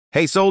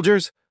Hey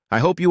soldiers, I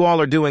hope you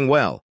all are doing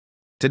well.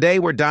 Today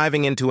we're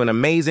diving into an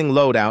amazing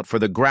loadout for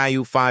the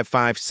Grau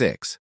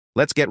 5.56.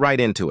 Let's get right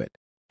into it.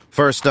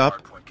 First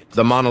up,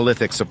 the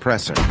monolithic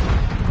suppressor.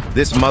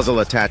 This muzzle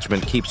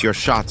attachment keeps your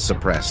shots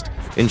suppressed,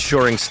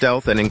 ensuring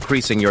stealth and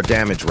increasing your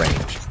damage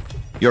range.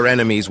 Your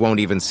enemies won't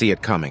even see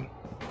it coming.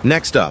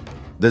 Next up,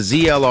 the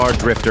ZLR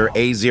Drifter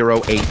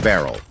A08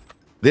 barrel.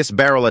 This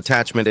barrel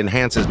attachment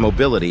enhances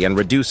mobility and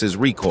reduces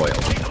recoil,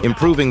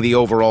 improving the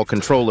overall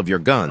control of your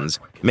guns,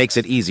 makes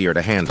it easier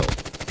to handle.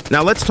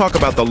 Now let's talk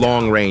about the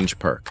long-range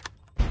perk.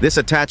 This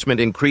attachment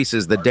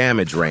increases the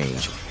damage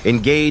range.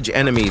 Engage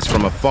enemies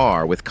from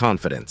afar with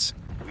confidence.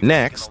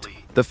 Next,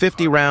 the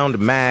 50-round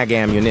mag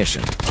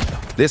ammunition.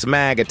 This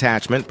mag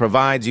attachment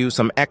provides you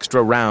some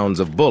extra rounds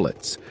of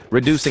bullets,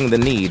 reducing the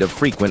need of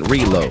frequent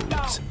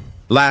reloads.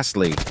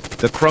 Lastly,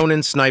 the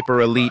Cronin Sniper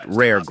Elite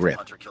Rare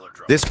Grip.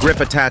 This grip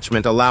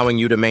attachment allowing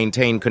you to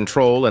maintain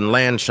control and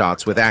land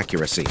shots with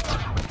accuracy.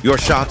 Your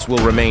shots will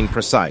remain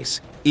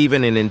precise,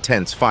 even in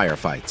intense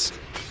firefights.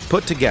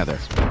 Put together,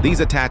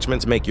 these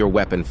attachments make your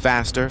weapon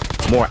faster,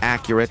 more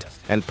accurate,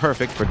 and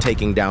perfect for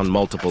taking down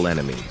multiple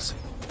enemies.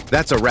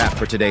 That's a wrap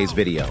for today's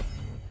video.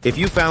 If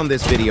you found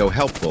this video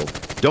helpful,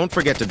 don't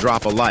forget to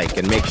drop a like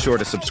and make sure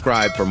to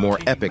subscribe for more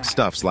epic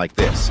stuffs like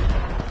this.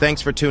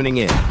 Thanks for tuning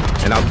in,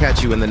 and I'll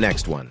catch you in the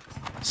next one.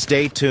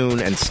 Stay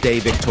tuned and stay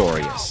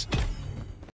victorious.